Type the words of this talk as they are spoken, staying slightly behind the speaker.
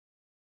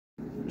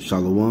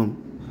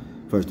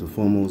Shalom. First and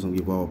foremost, I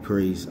give all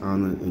praise,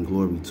 honor, and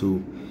glory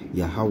to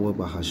Yahweh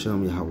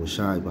Bahasham, Yahweh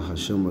Shai,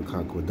 Bahasham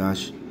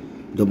Kodash.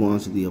 Double honor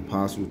to the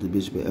apostles, the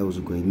bishop and elders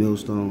of Great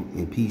Millstone,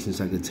 and peace and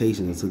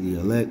salutation unto the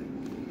elect,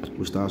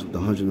 which starts with the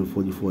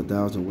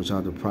 144,000, which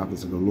are the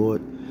prophets of the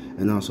Lord,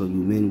 and also you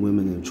men,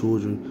 women, and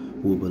children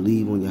who will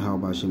believe on Yahweh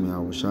Bahasham,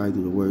 Yahweh Shai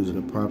through the words of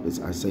the prophets.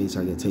 I say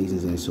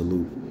salutations and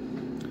salute.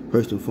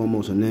 First and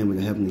foremost, the name of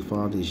the Heavenly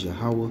Father is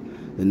Yahweh.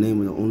 The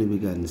name of the only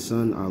begotten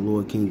Son, our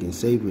Lord, King, and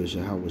Savior is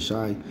Yahweh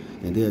Shai.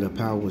 And they are the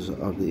powers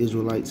of the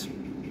Israelites.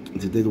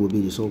 Today there will be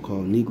the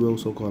so-called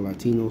Negroes, so-called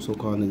Latinos,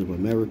 so-called Native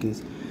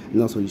Americans,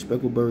 and also you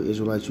speckled bird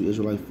Israelites, you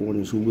Israelite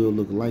foreigners who will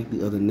look like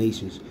the other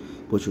nations.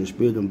 But your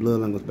spirit and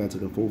bloodline goes back to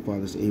the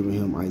forefathers,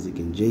 Abraham, Isaac,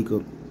 and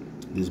Jacob.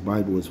 This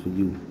Bible is for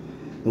you.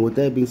 And with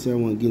that being said, I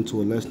want to get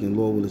into a lesson in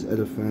Lord will is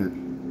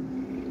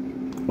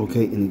edifying,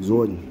 okay, and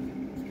exhorting.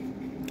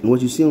 And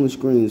what you see on the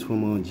screen is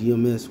from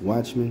GMS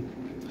Watchmen.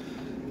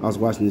 I was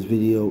watching this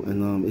video,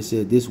 and it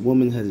said this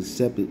woman has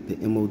accepted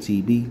the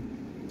M.O.T.B,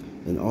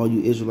 and all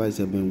you Israelites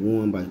have been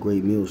warned by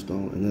Great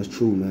Millstone, and that's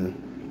true,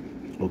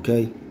 man.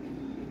 Okay?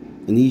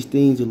 And these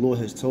things the Lord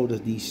has told us,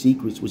 these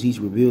secrets which He's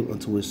revealed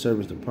unto His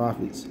servants, the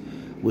prophets.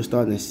 We're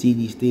starting to see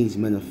these things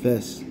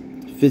manifest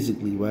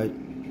physically, right?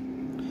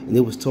 And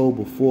it was told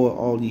before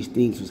all these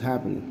things was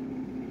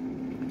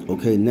happening.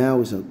 Okay,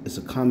 now it's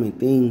a common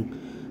thing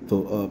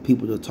for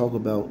people to talk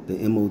about the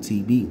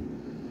M.O.T.B.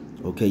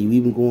 Okay, you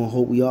even go on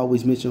Whole, we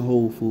always mention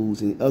Whole Foods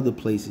and other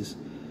places,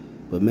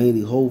 but mainly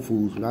Whole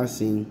Foods, when I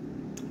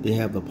seen, they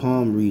have the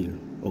palm reader,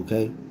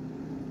 okay?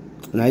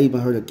 And I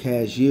even heard a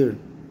cashier,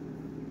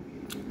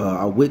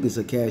 I witnessed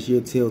a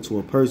cashier tell to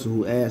a person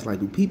who asked, like,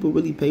 do people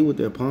really pay with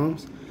their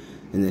palms?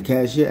 And the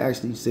cashier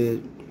actually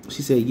said,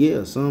 she said,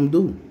 yeah, some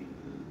do.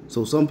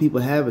 So some people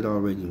have it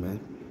already, man,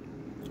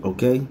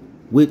 okay?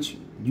 Which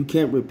you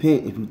can't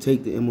repent if you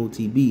take the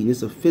M.O.T.B, and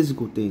it's a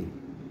physical thing.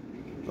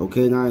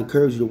 Okay, and I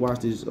encourage you to watch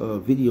this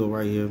video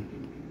right here.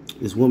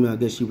 This woman, I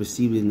guess she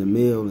received it in the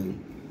mail,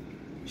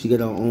 and she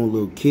got her own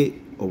little kit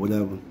or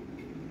whatever.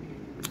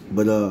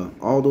 But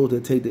all those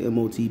that take the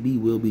M.O.T.B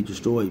will be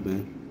destroyed,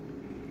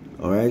 man.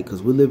 All right,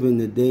 because we're living in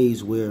the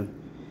days where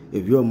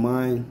if your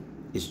mind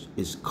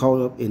is caught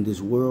up in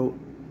this world,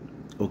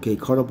 okay,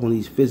 caught up on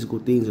these physical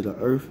things of the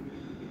earth,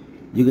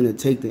 you're going to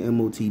take the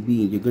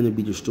M.O.T.B and you're going to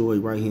be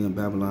destroyed right here in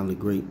Babylon the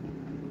Great.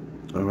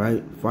 All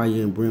right, fire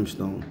and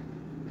brimstone.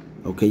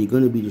 Okay, you're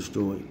going to be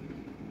destroyed.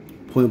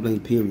 Point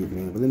blank, period,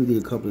 man. But let me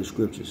get a couple of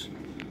scriptures.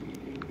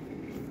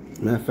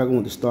 Matter of fact, I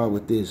want to start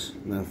with this.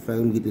 Matter of fact,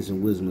 let me get this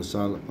in Wisdom of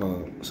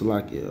Solomon.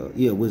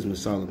 Wisdom of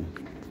Solomon.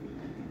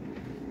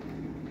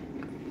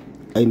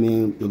 Hey,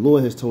 man, the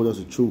Lord has told us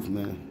the truth,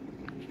 man.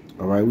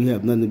 All right, we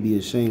have nothing to be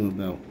ashamed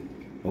about.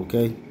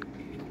 Okay?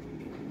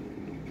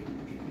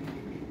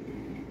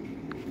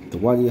 The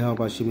Wadi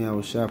Yahweh Shemi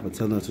Yahweh Shai for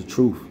telling us the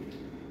truth.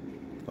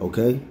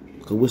 Okay?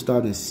 Because we're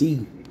starting to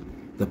see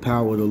the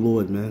power of the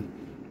Lord, man.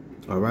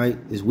 All right?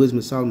 It's Wisdom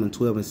of Solomon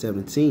 12 and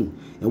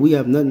 17. And we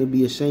have nothing to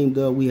be ashamed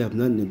of. We have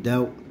nothing to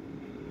doubt.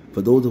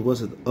 For those of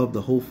us of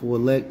the hopeful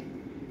elect,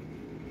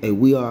 and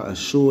we are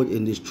assured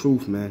in this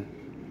truth, man.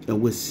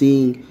 And we're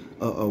seeing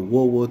a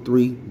World War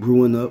III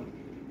brewing up.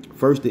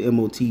 First, the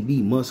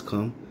M.O.T.B must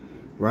come,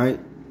 right?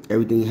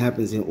 Everything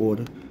happens in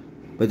order.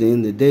 But at the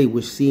end of the day,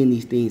 we're seeing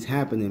these things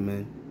happening,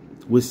 man.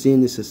 We're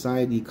seeing the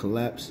society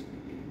collapse,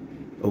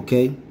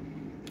 okay?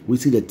 We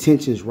see the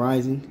tensions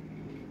rising.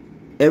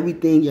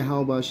 Everything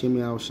Yahweh Shem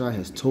Yahweh Shai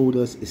has told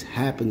us is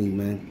happening,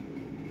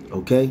 man.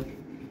 Okay?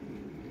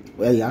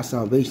 Well, hey, our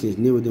salvation is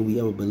nearer than we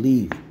ever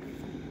believed.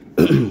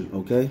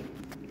 Okay?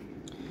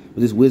 But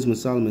this Wisdom of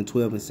Solomon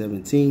 12 and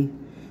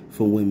 17.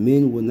 For when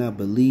men will not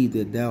believe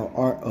that thou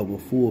art of a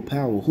full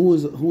power. Who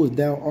is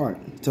thou art?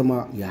 Talking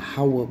about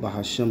Yahweh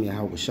Bahasham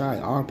Yahweh Shai,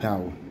 our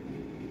power.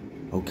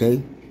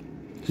 Okay?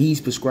 He's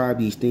prescribed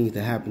these things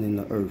to happen in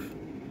the earth.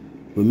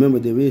 Remember,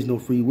 there is no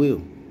free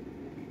will.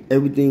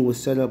 Everything was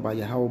set up by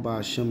Yahweh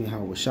Bahasham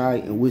Yahweh Shai,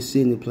 and we're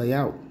seeing it play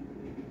out.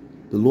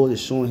 The Lord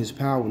is showing His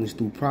power, and it's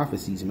through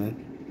prophecies,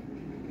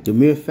 man. The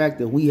mere fact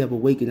that we have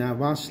awakened out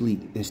of our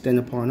sleep and stand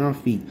upon our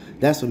feet,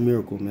 that's a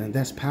miracle, man.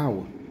 That's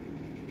power.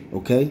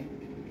 Okay?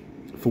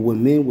 For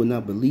when men will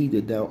not believe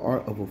that thou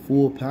art of a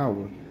full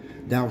power,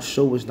 thou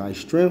showest thy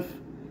strength,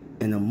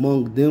 and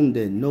among them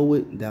that know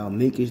it, thou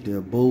makest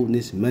their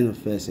boldness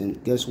manifest.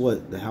 And guess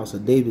what? The house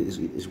of David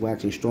is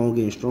waxing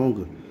stronger and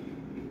stronger,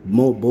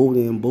 more bolder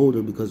and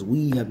bolder, because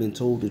we have been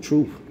told the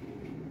truth.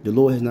 The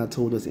Lord has not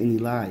told us any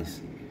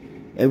lies.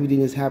 Everything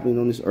that's happening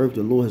on this earth,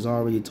 the Lord has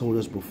already told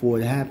us before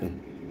it happened.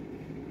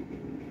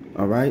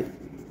 All right?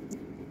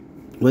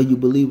 Whether you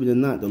believe it or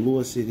not, the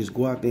Lord said just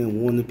go out there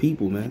and warn the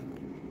people, man.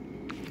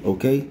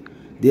 Okay?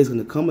 There's going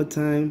to come a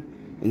time,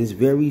 and it's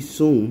very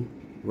soon,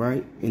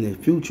 right, in the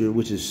future,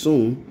 which is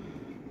soon,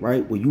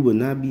 right, where you will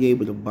not be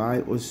able to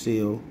buy or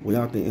sell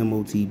without the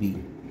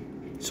M.O.T.B.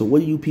 So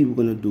what are you people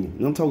going to do?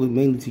 And I'm talking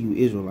mainly to you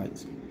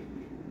Israelites.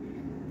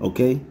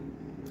 Okay?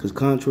 Because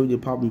contrary to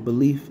popular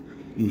belief,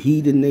 you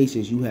heathen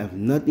nations, you have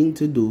nothing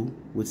to do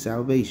with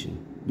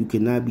salvation. You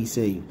cannot be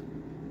saved.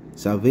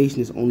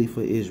 Salvation is only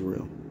for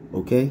Israel.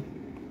 Okay?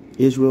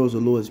 Israel is the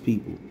Lord's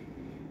people.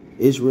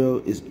 Israel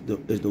is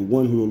the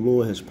one who the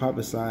Lord has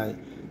prophesied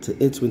to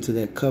enter into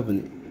that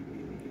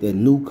covenant, that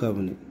new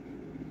covenant.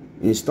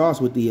 And it starts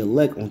with the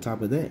elect on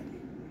top of that.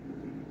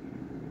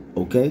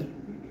 Okay?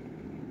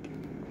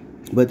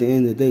 But at the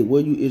end of the day,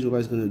 what are you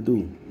Israelites going to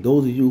do?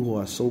 Those of you who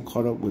are so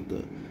caught up with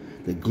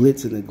the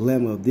glitz and the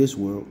glamour of this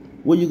world,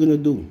 what are you going to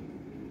do?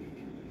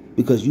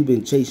 Because you've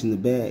been chasing the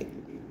bag.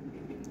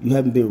 You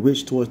haven't been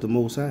rich towards the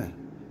Most High.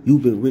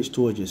 You've been rich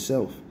towards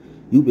yourself.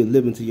 You've been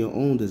living to your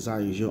own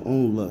desires, your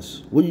own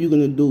lusts. What are you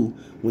going to do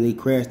when they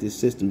crash this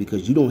system?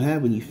 Because you don't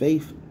have any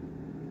faith.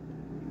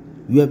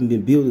 You haven't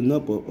been building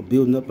up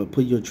and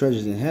putting your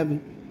treasures in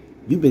heaven.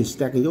 You've been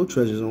stacking your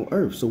treasures on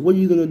earth. So what are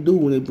you going to do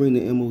when they bring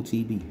the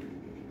M.O.T.B?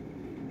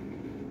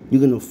 You're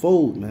going to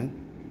fold, man.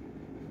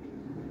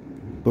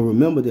 But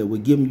remember that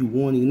we're giving you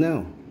warning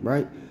now,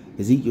 right?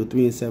 Ezekiel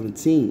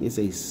 3:17, it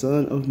says,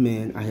 Son of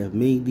man, I have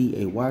made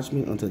thee a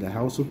watchman unto the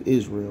house of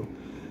Israel.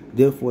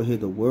 Therefore hear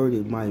the word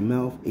of my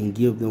mouth and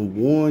give them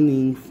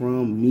warning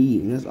from me.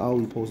 And that's all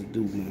we're supposed to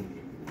do, man.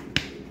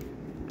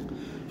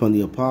 From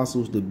the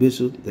apostles, the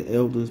bishops, the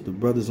elders, the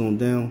brothers on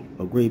down,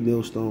 a great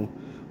millstone,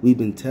 we've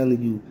been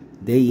telling you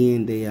day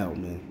in, day out,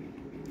 man.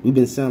 We've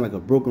been sounding like a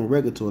broken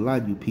record to a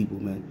lot of you people,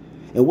 man.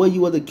 And what are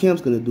you other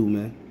camps going to do,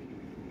 man?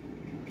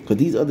 Because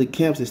these other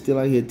camps are still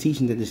out here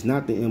teaching that it's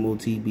not the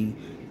M.O.T.B,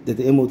 that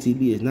the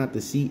M.O.T.B is not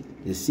the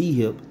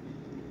C-hip.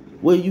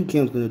 What are you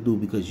camps going to do?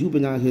 Because you've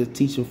been out here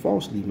teaching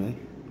falsely, man.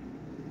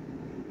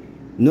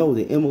 No,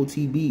 the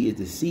M.O.T.B is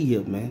the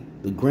C-hip, man.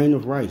 The grain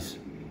of rice.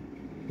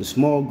 The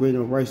small grain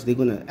of rice they're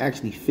going to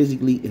actually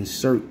physically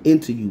insert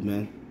into you,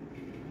 man.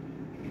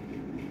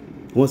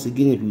 Once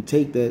again, if you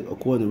take that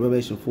according to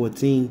Revelation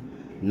 14,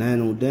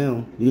 9 on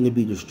down, you're going to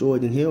be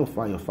destroyed in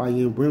hellfire, fire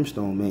and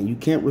brimstone, man. You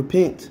can't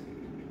repent.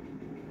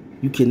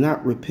 You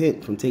cannot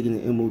repent from taking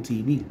the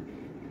M.O.T.B.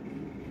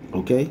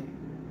 Okay?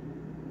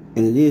 And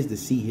it is the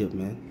C-hip,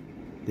 man.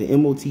 The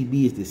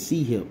M.O.T.B is the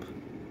C-hip.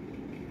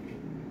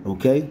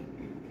 Okay?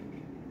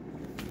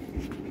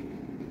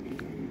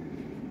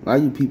 A lot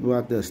of you people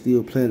out there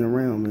still playing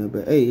around, man.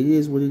 But hey, it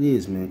is what it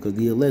is, man. Because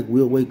the elect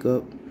will wake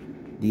up.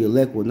 The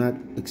elect will not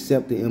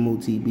accept the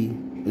M.O.T.B.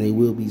 And they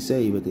will be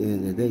saved at the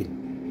end of the day.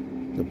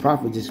 The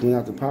prophet just went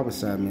out to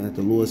prophesy, man, that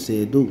the Lord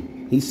said do.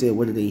 He said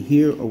whether they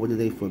hear or whether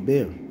they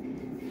forbear.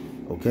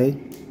 Okay?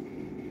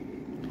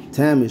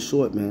 Time is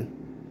short, man.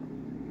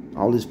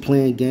 All this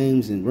playing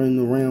games and running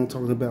around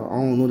talking about, I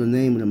don't know the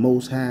name of the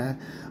Most High.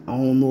 I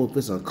don't know if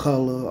it's a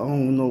color. I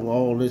don't know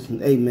all this.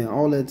 Hey, man,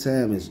 all that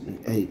time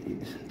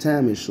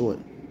is short.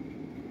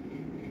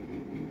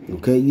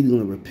 Okay? You're either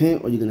going to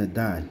repent or you're going to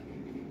die.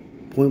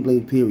 Point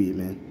blank period,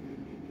 man.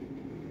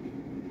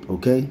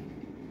 Okay?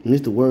 And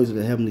it's the words of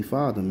the Heavenly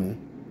Father, man.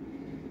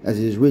 As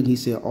it is written, he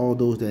said, all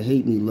those that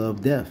hate me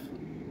love death.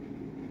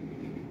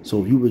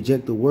 So if you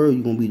reject the word,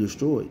 you're going to be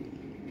destroyed.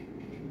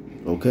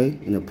 Okay?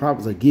 And the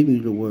prophets are giving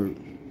you the word.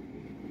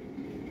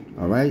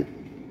 All right?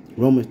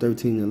 Romans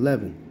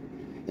 13:11.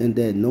 And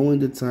that knowing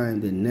the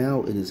time, that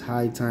now it is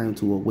high time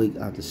to awake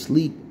out of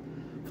sleep,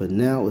 for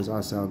now is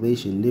our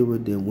salvation nearer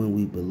than when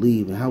we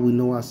believe. And how we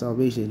know our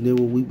salvation is nearer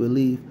when we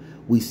believe?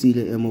 We see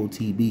the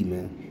M.O.T.B,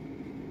 man.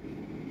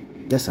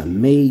 That's a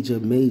major,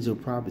 major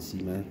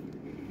prophecy, man.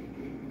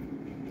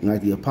 And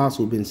like the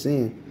apostle been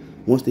saying,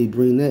 once they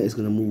bring that, it's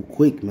going to move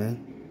quick,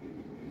 man.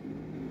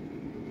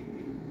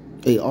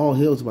 Hey, all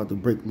hell's about to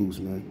break loose,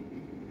 man.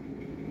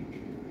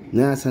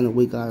 Now it's time to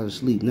wake out of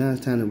sleep. Now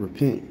it's time to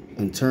repent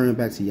and turn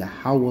back to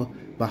Yahweh,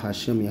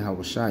 Bahashem,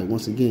 Yahweh Shai.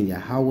 Once again,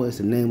 Yahweh is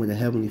the name of the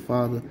Heavenly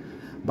Father.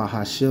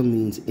 Bahashem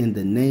means in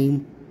the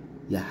name.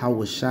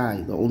 Yahweh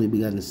Shai, the only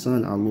begotten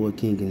Son, our Lord,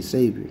 King, and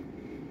Savior.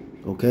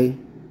 Okay?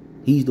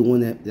 He's the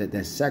one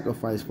that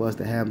sacrificed for us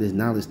to have this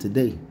knowledge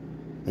today.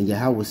 And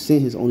Yahweh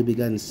sent his only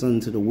begotten Son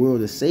into the world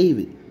to save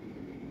it.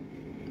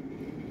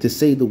 To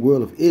save the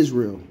world of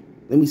Israel.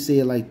 Let me say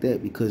it like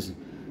that because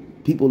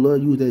people love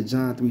to use that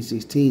John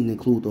 3:16 to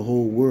include the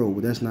whole world,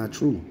 but that's not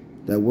true.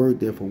 That word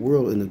there for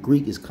world in the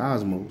Greek is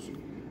cosmos.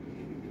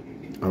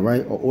 All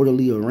right? Or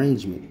orderly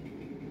arrangement.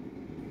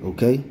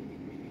 Okay?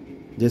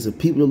 There's a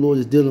people the Lord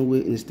is dealing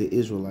with, and it's the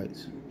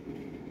Israelites.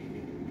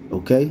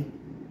 Okay?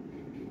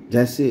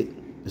 That's it.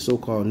 The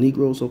so-called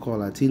Negroes, so-called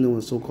Latino,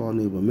 and so-called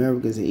Native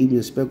Americans, and even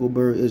the speckled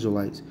bird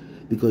Israelites.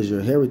 Because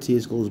your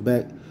heritage goes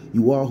back.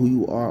 You are who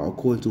you are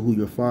according to who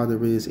your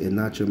father is and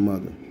not your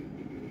mother.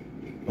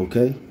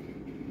 Okay?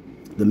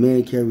 The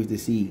man carries the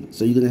seed.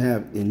 So you're going to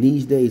have, in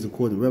these days,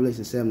 according to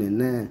Revelation 7 and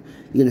 9,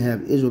 you're going to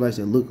have Israelites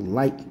that look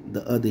like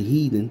the other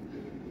heathen,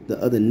 the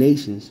other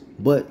nations,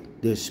 but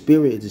their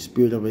spirit is the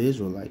spirit of an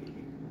Israelite.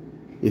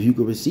 If you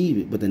can receive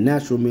it. But the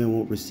natural man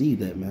won't receive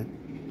that,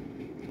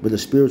 man. But the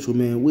spiritual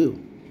man will.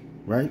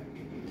 Right?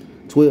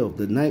 12.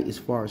 The night is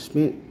far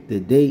spent. The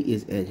day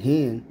is at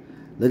hand.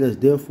 Let us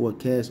therefore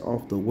cast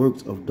off the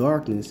works of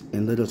darkness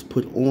and let us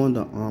put on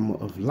the armor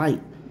of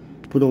light.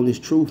 Put on this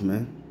truth,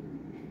 man.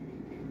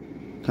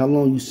 How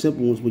long you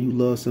simple ones when you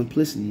love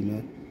simplicity,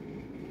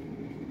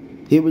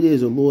 man? Here it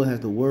is, the Lord has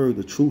the word,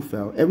 the truth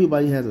out.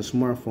 Everybody has a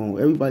smartphone.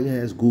 Everybody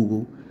has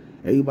Google.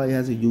 Everybody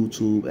has a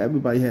YouTube.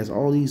 Everybody has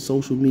all these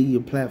social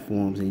media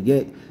platforms, and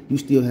yet you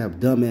still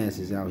have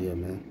dumbasses out here,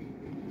 man.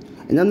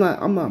 And I'm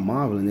not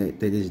marveling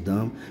that it's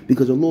dumb,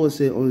 because the Lord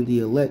said only the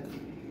elect,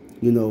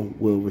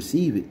 will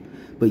receive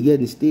it. But yet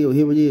and still,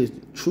 here it is.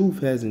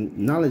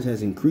 Knowledge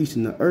has increased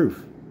in the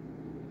earth.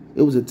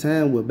 It was a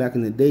time where back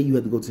in the day you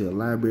had to go to the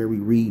library,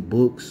 read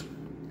books,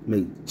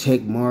 make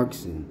check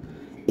marks and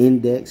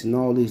index and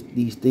all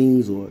these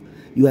things, or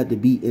you had to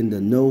be in the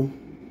know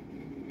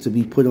to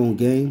be put on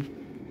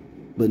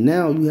game. But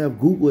now you have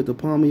Google at the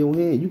palm of your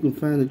hand. You can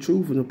find the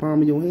truth in the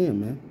palm of your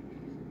hand, man.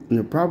 And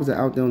the prophets are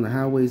out there on the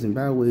highways and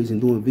byways and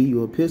doing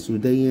video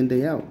epistles day in,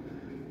 day out.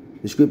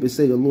 The scriptures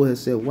say the Lord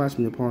has said,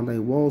 watchmen upon thy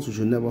walls who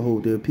shall never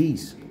hold their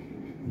peace,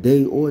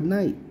 day or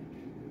night.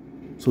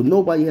 So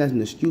nobody has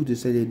an excuse to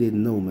say they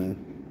didn't know, man.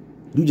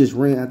 You just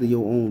ran after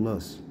your own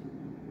lust.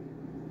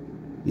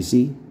 You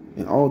see?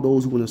 And all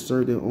those who want to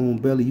serve their own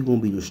belly, you're going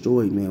to be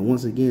destroyed, man.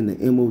 Once again, the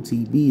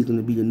M.O.T.B is going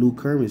to be the new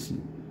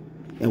currency.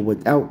 And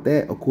without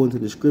that, according to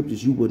the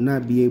scriptures, you will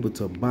not be able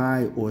to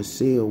buy or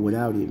sell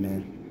without it,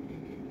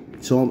 man.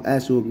 So I'm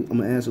going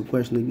to ask a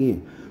question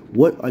again.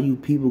 What are you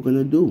people going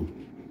to do?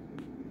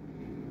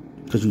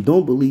 Because you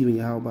don't believe in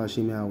Yahweh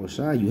Shem Yahweh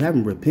Shai. You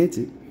haven't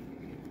repented.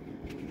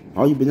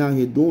 All you've been out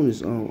here doing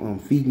is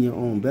feeding your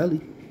own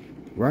belly,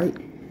 right?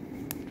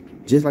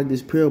 Just like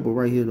this parable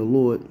right here, the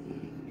Lord,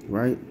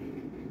 right,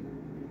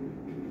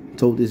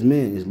 told this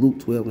man, is Luke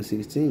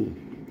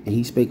 12:16. And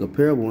he spake a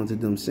parable unto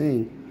them,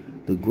 saying,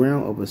 the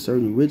ground of a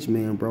certain rich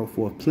man brought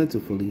forth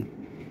plentifully.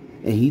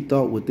 And he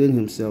thought within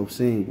himself,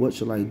 saying, what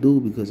shall I do,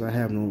 because I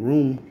have no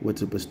room where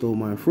to bestow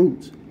my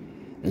fruits?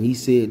 And he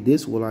said,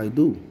 this will I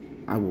do.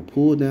 I will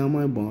pull down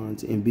my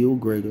barns and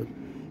build greater,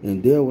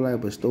 and there will I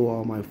bestow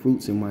all my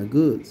fruits and my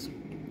goods.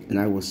 And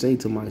I will say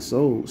to my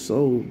soul,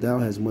 soul, thou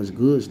hast much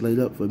goods laid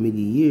up for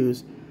many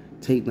years.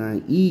 Take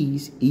thine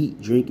ease,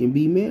 eat, drink, and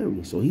be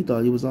merry. So he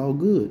thought it was all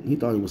good. He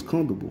thought it was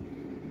comfortable.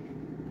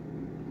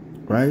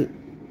 Right?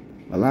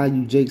 A lot of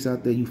you jakes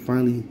out there, you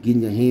finally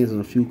getting your hands on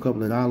a few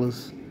couple of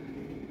dollars.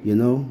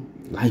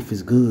 Life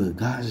is good.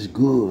 God is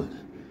good.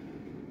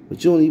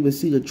 But you don't even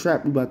see the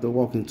trap you about to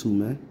walk into,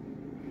 man.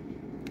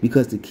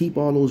 Because to keep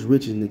all those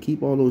riches and to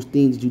keep all those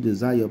things that you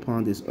desire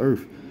upon this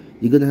earth,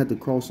 you're going to have to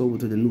cross over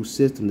to the new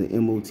system, the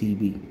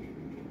M.O.T.B.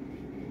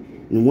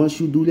 And once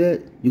you do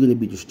that, you're going to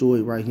be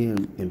destroyed right here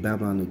in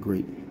Babylon the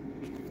Great.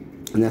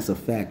 And that's a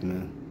fact,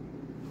 man.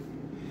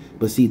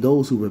 But see,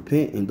 those who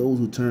repent and those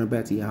who turn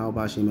back to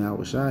Yahweh Shem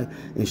Yahweh Shai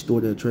and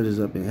store their treasures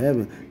up in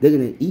heaven, they're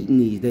going to eat in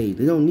these days.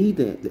 They don't need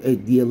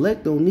the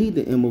elect don't need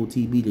the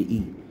M.O.T.B to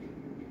eat.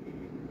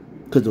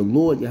 Because the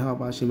Lord,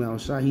 Yahweh Shem Yahweh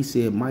Shai, he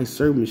said, my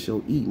servant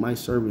shall eat, my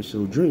servant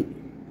shall drink.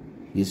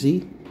 You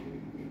see?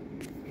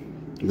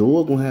 The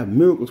Lord going to have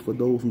miracles for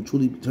those who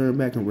truly turn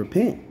back and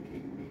repent.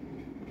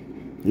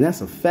 And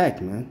that's a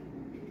fact, man.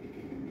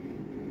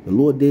 The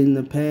Lord did it in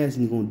the past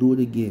and he's going to do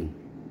it again.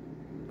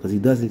 Because he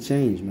doesn't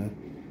change, man.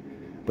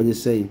 But it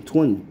say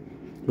 20.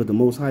 But the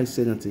Most High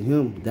said unto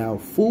him, thou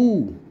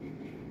fool,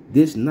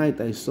 this night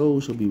thy soul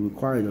shall be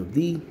required of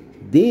thee.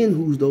 Then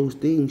whose those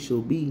things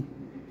shall be,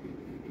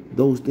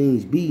 those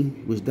things be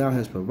which thou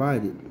hast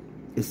provided.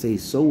 It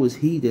says, so is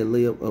he that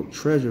lay up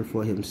treasure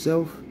for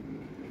himself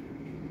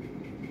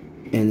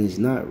and is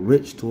not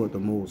rich toward the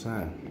Most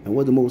High. And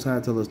what the Most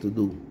High tell us to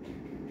do,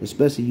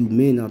 especially you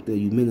men out there,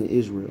 you men of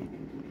Israel.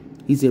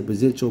 He said,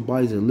 present your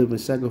bodies as a living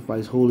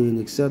sacrifice, holy and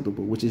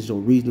acceptable, which is your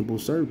reasonable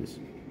service.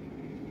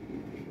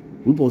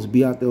 We're supposed to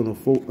be out there on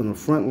the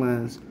front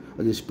lines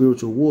of this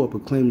spiritual war,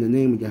 proclaiming the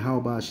name of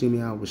Yahweh Shem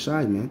Yahweh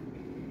Shai, man.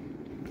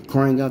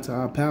 Crying out to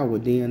our power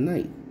day and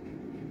night.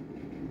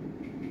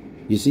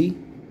 You see?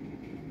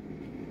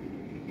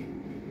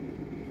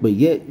 But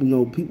yet,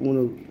 people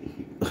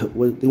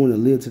want to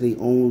live to their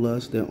own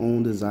lust, their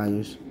own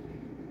desires.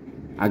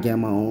 I got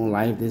my own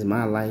life. This is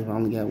my life. I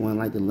only got one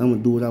life. I'm going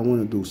to do what I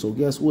want to do. So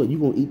guess what? You're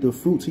going to eat the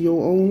fruits of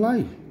your own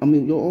life.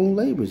 Your own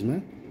labors,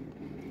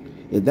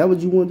 man. If that's what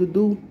you want to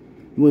do,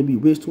 you want to be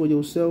rich toward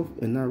yourself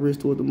and not rich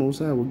toward the Most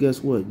High, well,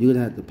 guess what? You're going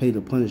to have to pay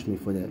the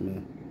punishment for that,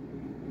 man.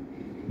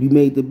 You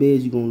made the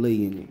beds, you're going to lay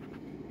in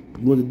it.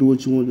 You want to do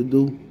what you want to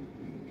do.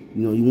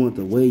 You want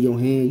to wave your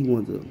hand. You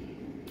want to,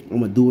 I'm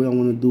going to do what I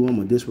want to do. I'm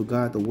going to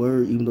disregard the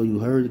word, even though you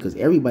heard it, because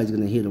everybody's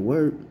going to hear the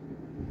word.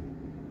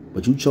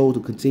 But you chose to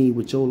continue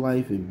with your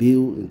life and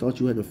build and thought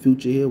you had a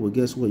future here. Well,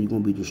 guess what? You're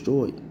going to be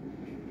destroyed.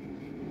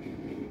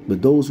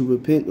 But those who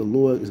repent, the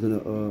Lord is going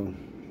to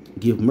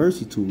give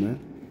mercy to,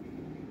 man.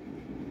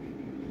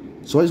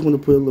 So I just want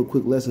to put a little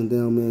quick lesson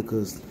down, man,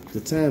 because the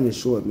time is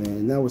short, man.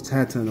 And now it's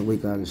time to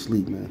wake out of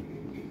sleep,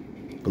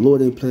 man. The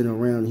Lord ain't playing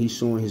around. He's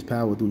showing his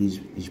power through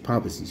these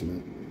prophecies,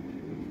 man.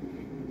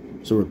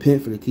 So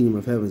repent, for the kingdom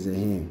of heaven is at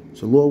hand.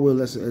 So Lord will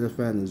let us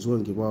edify and exhort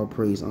and give all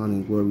praise, honor,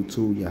 and glory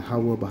to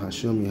Yahweh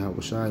Bahashem,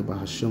 Yahweh Shai,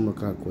 Bahashem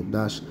Rakah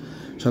Kodash,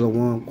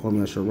 Shalom,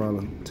 Kwame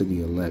Sharala, to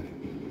the elect.